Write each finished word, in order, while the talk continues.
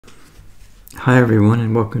Hi everyone,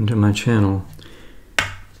 and welcome to my channel.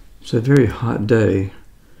 It's a very hot day,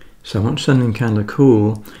 so I want something kind of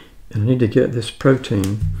cool, and I need to get this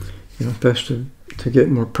protein. First to get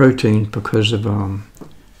more protein because of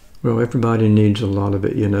well, everybody needs a lot of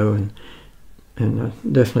it, and I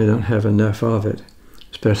definitely don't have enough of it,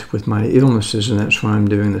 especially with my illnesses, and that's why I'm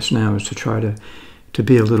doing this now, is to try to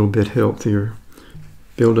be a little bit healthier,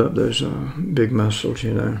 build up those big muscles,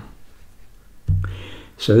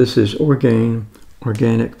 So this is Orgain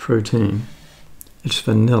organic protein. It's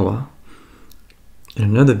vanilla. In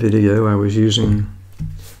another video, I was using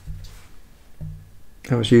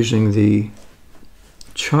the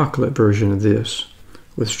chocolate version of this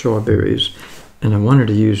with strawberries, and I wanted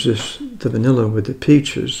to use the vanilla with the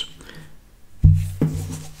peaches,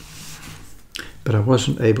 but I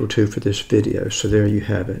wasn't able to for this video, so there you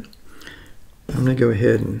have it. I'm going to go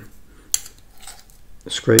ahead and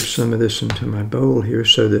scrape some of this into my bowl here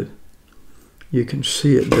so that you can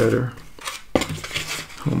see it better.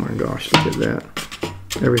 Oh my gosh, look at that.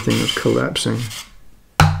 Everything is collapsing.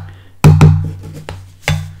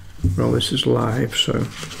 Well, this is live,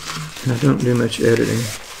 and I don't do much editing.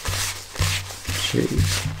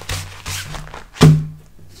 Jeez.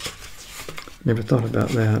 Never thought about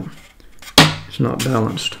that. It's not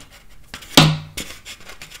balanced.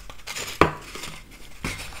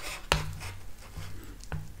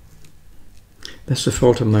 That's the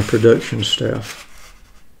fault of my production staff.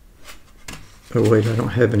 Oh wait, I don't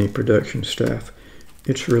have any production staff.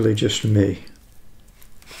 It's really just me.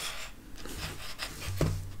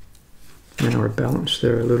 Now we're balanced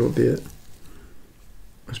there a little bit.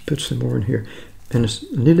 Let's put some more in here. And I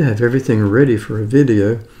need to have everything ready for a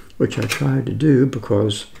video, which I tried to do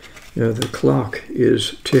because the clock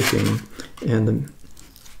is ticking and the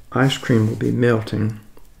ice cream will be melting.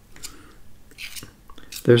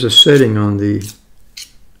 There's a setting on the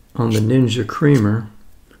Ninja Creamer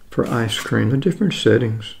for ice cream, the different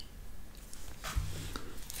settings.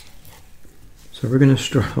 So we're going to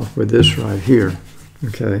start off with this right here,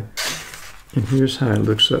 okay? And here's how it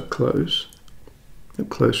looks up close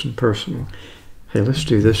and personal. Hey, let's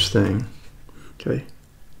do this thing, okay?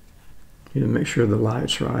 You need to make sure the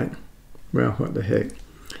light's right. Well, what the heck?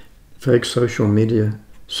 Fake social media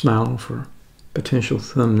smile for potential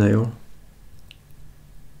thumbnail.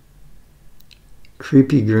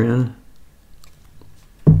 Creepy grin.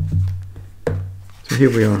 So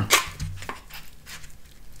here we are.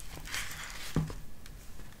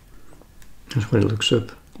 That's what it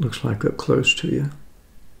looks like up close to you.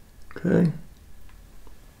 Okay.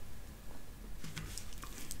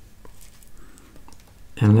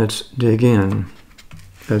 And let's dig in,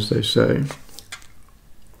 as they say.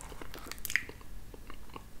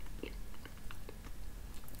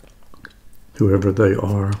 Whoever they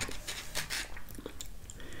are.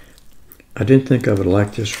 I didn't think I would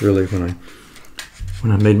like this really when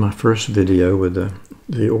I made my first video with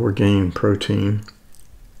the Orgain protein.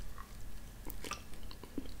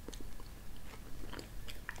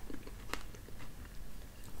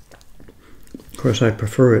 Of course, I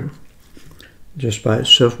prefer it just by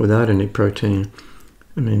itself without any protein.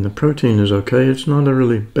 I mean, the protein is okay. It's not a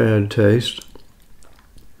really bad taste.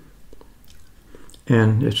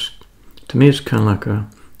 And to me, it's kind of like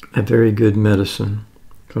a very good medicine.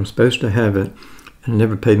 I'm supposed to have it, and I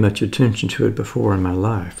never paid much attention to it before in my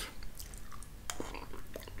life.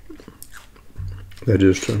 That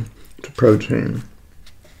is to protein.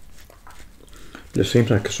 It seems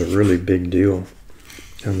like it's a really big deal,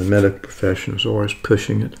 and the medical profession is always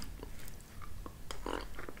pushing it.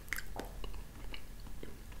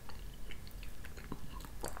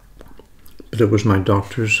 But it was my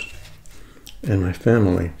doctors and my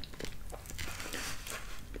family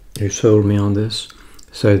who sold me on this.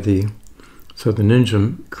 So the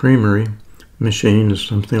Ninja Creami machine is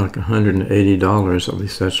something like $180, at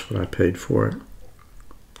least that's what I paid for it.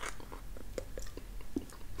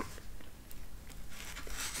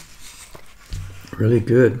 Really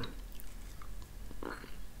good.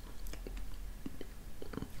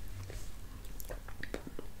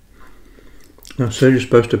 Now, so you're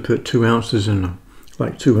supposed to put 2 ounces in,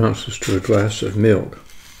 like 2 ounces to a glass of milk.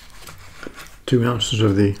 2 ounces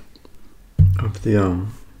of the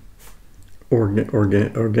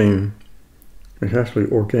Orgain, it's actually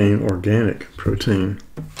Orgain organic protein.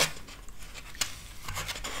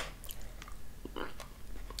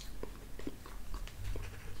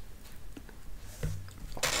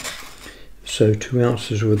 So 2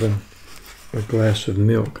 ounces with a glass of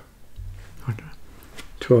milk, like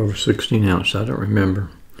 12 or 16 ounce, I don't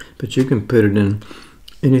remember. But you can put it in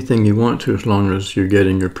anything you want to as long as you're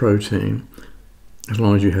getting your protein, as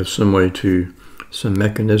long as you have some way to some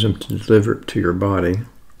mechanism to deliver it to your body.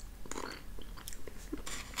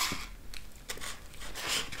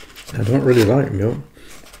 I don't really like milk,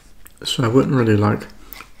 so I wouldn't really like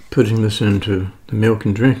putting this into the milk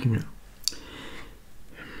and drinking it.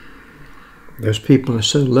 There's people who are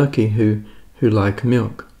so lucky who like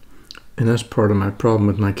milk, and that's part of my problem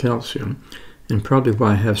with my calcium, and probably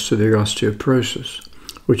why I have severe osteoporosis,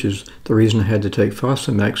 which is the reason I had to take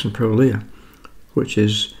Fosamax and Prolia, which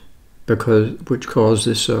caused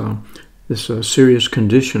this serious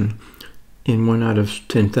condition in 1 out of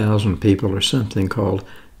 10,000 people or something called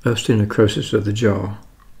osteonecrosis of the jaw,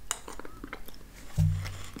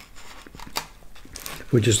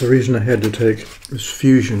 which is the reason I had to take this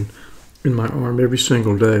fusion in my arm every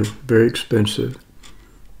single day. Very expensive.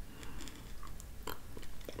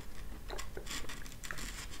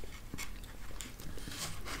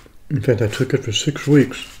 In fact, I took it for 6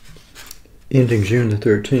 weeks, ending June the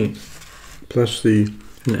 13th, plus an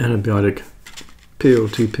antibiotic pill,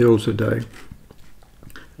 2 pills a day.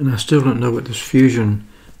 And I still don't know what this fusion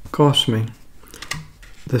cost me.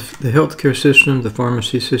 The healthcare system, the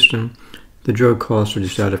pharmacy system, the drug costs are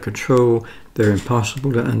just out of control. They're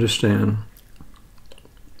impossible to understand.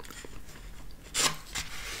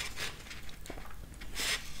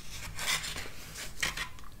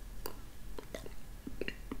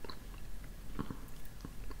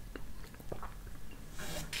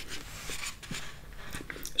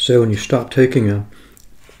 So when you stop taking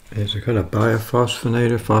it's a kind of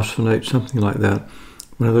biphosphonate or phosphonate, something like that,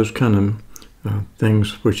 one of those kind of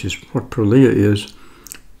things, which is what Prolia is,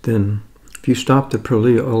 then if you stop the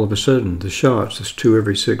Prolia all of a sudden, the shots, it's 2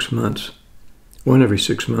 every 6 months, 1 every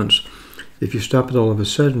 6 months. If you stop it all of a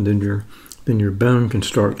sudden, then your bone can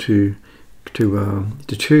start to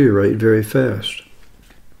deteriorate very fast.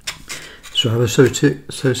 So I was so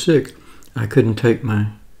sick, I couldn't take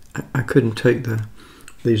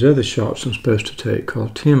these other shots I'm supposed to take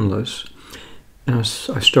called Timlis, and I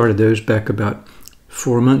started those back about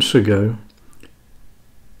 4 months ago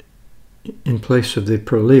in place of the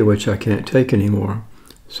Prolia, which I can't take anymore.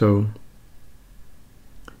 So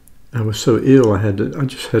I was so ill I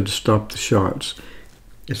just had to stop the shots.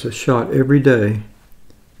 It's a shot every day,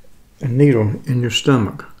 a needle in your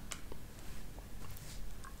stomach.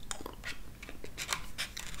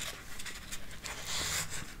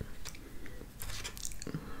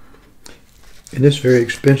 And it's very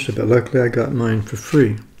expensive, but luckily I got mine for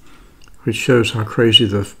free, which shows how crazy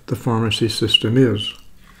the pharmacy system is.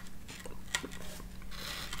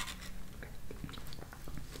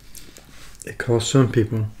 It costs some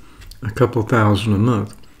people a couple thousand a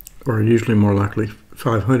month, or usually more likely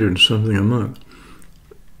 500 and something a month.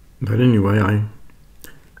 But anyway,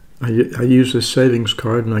 I used this savings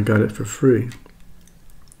card and I got it for free.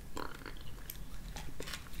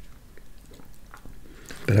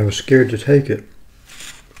 But I was scared to take it.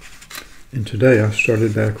 And today I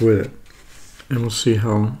started back with it. And we'll see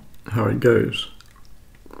how it goes.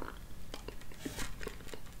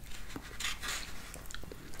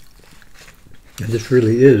 And this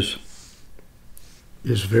really is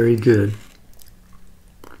very good.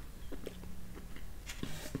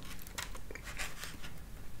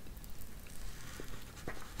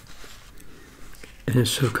 And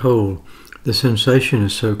it's so cold. The sensation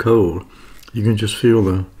is so cold. You can just feel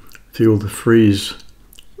the freeze,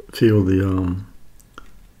 feel the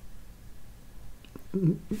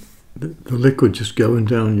liquid just going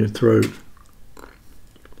down your throat.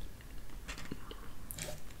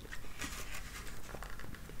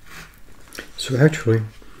 So actually,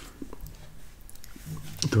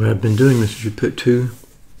 the way I've been doing this is you put two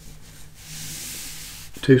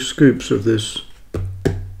scoops of this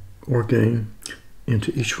Orgain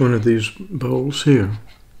into each one of these bowls here.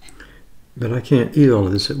 But I can't eat all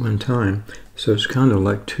of this at one time, so it's kind of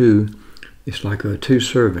like two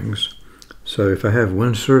servings. So if I have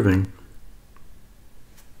 1 serving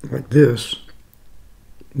like this,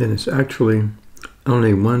 then it's actually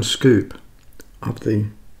only 1 scoop of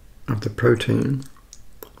the protein.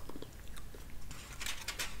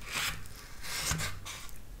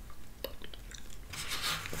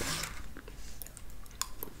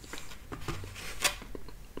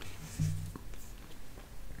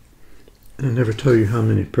 I never tell you how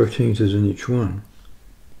many proteins is in each one.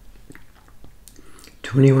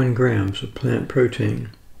 21 grams of plant protein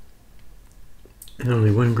and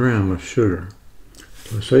only 1 gram of sugar,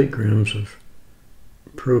 plus 8 grams of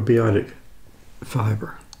probiotic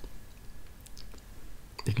fiber.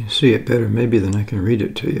 You can see it better maybe than I can read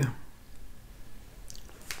it to you.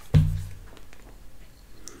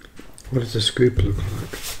 What does the scoop look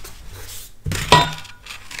like?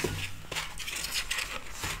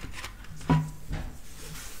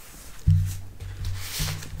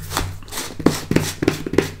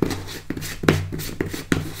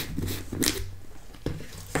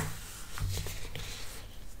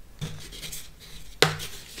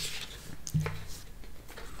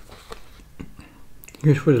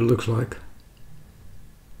 Here's what it looks like.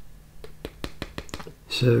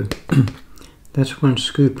 So that's one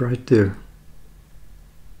scoop right there.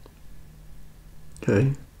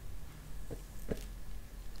 Okay.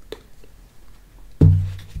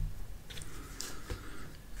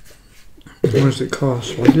 What does it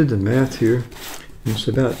cost? Well, I did the math here. It's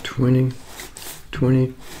about $22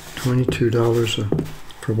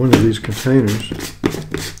 for one of these containers.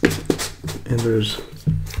 And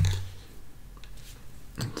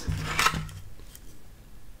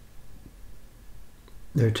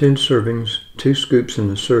there are 10 servings, 2 scoops in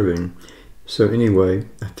a serving. So anyway,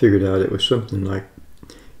 I figured out it was something like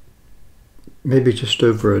maybe just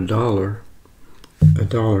over $1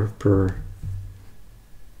 per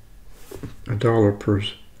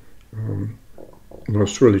well,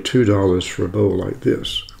 it's really $2 for a bowl like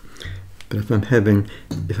this. But if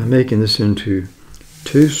I'm making this into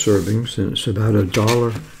 2 servings, then it's about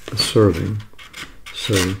 $1 a serving.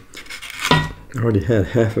 So I already had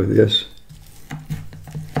half of this.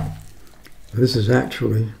 This is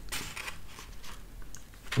actually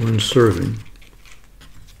 1 serving.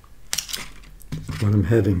 What I'm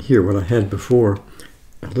having here, what I had before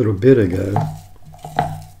a little bit ago.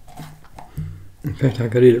 In fact, I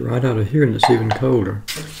could eat it right out of here and it's even colder.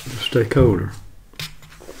 It'll stay colder.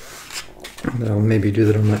 But I'll maybe do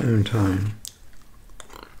that on my own time.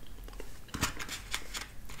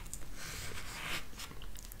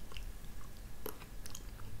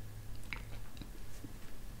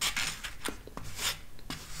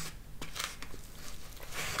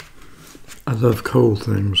 I love cold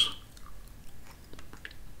things.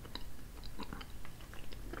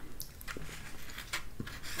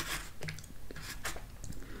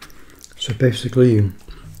 So basically,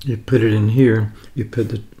 you put it in here. You put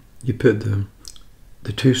the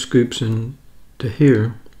 2 scoops into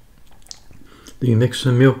here. Then you mix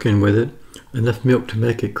some milk in with it, enough milk to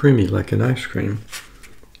make it creamy like an ice cream.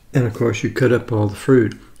 And of course, you cut up all the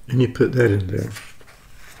fruit and you put that in there.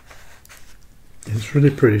 And it's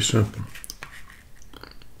really pretty simple.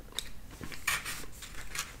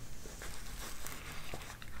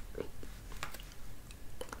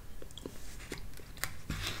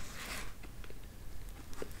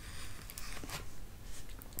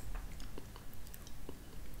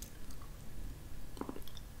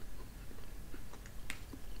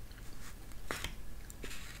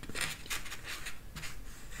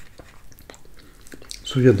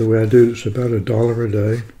 So yeah, the way I do it, it's about $1 a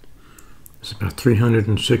day. It's about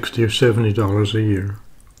 $360 or $70 a year.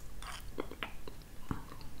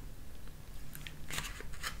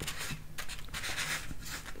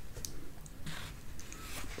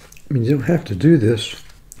 I mean, you don't have to do this,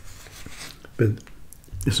 but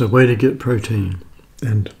it's a way to get protein.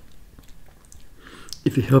 And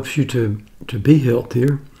if it helps you to be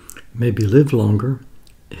healthier, maybe live longer,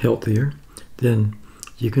 healthier, then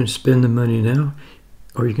you can spend the money now,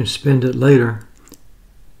 or you can spend it later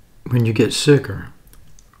when you get sicker.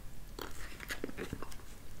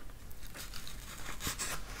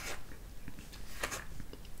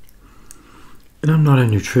 And I'm not a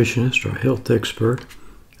nutritionist or a health expert.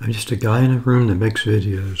 I'm just a guy in a room that makes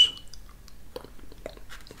videos.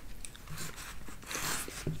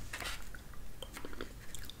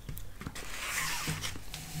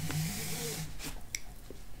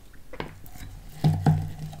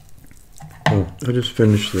 Oh, I just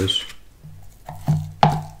finished this.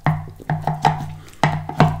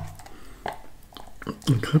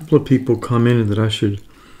 A couple of people commented that I should,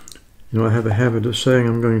 I have a habit of saying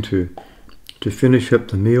I'm going to finish up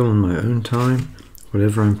the meal in my own time,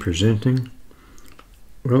 whatever I'm presenting.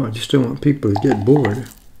 Well, I just don't want people to get bored.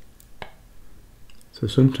 So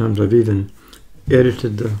sometimes I've even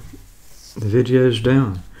edited the videos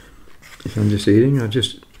down. If I'm just eating, I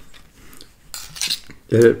just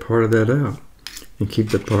edit part of that out and keep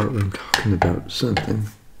the part where I'm talking about something.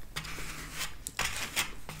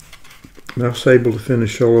 And I was able to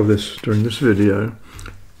finish all of this during this video,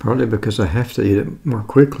 partly because I have to eat it more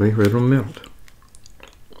quickly or it'll melt.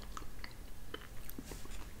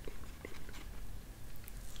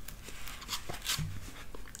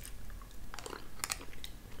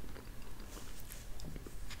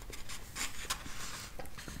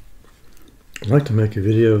 I'd like to make a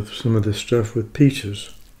video of some of this stuff with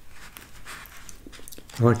peaches.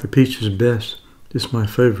 I like the peaches best. It's my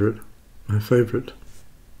favorite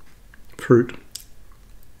fruit.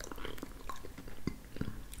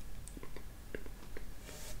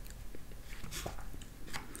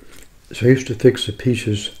 So I used to fix the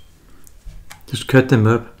peaches, just cut them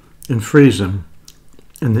up and freeze them,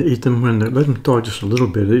 and then eat them when they let them thaw just a little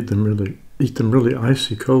bit. Eat them really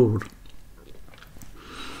icy cold.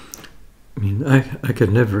 mean, I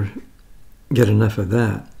could never get enough of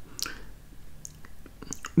that.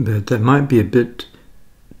 But that might be a bit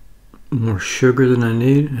more sugar than I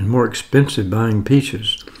need and more expensive buying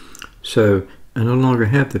peaches. So I no longer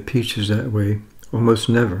have the peaches that way, almost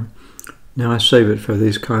never. Now I save it for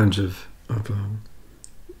these kinds of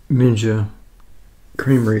Ninja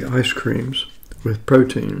Creamery ice creams with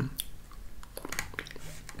protein.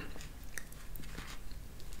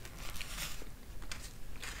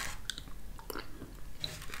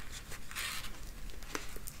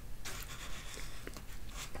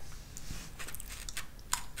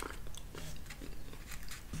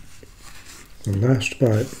 The last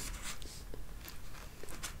bite.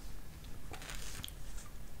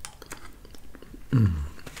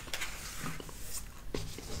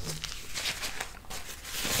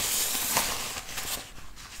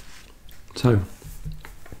 So,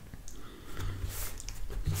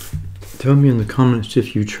 tell me in the comments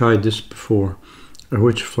if you tried this before or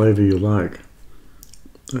which flavor you like.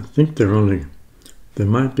 I think there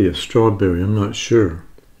might be a strawberry, I'm not sure.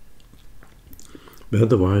 But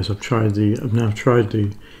otherwise, I've now tried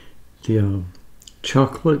the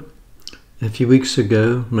chocolate a few weeks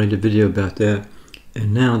ago, made a video about that,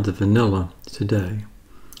 and now the vanilla today.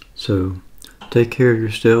 So take care of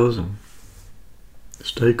yourselves and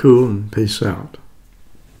stay cool and peace out.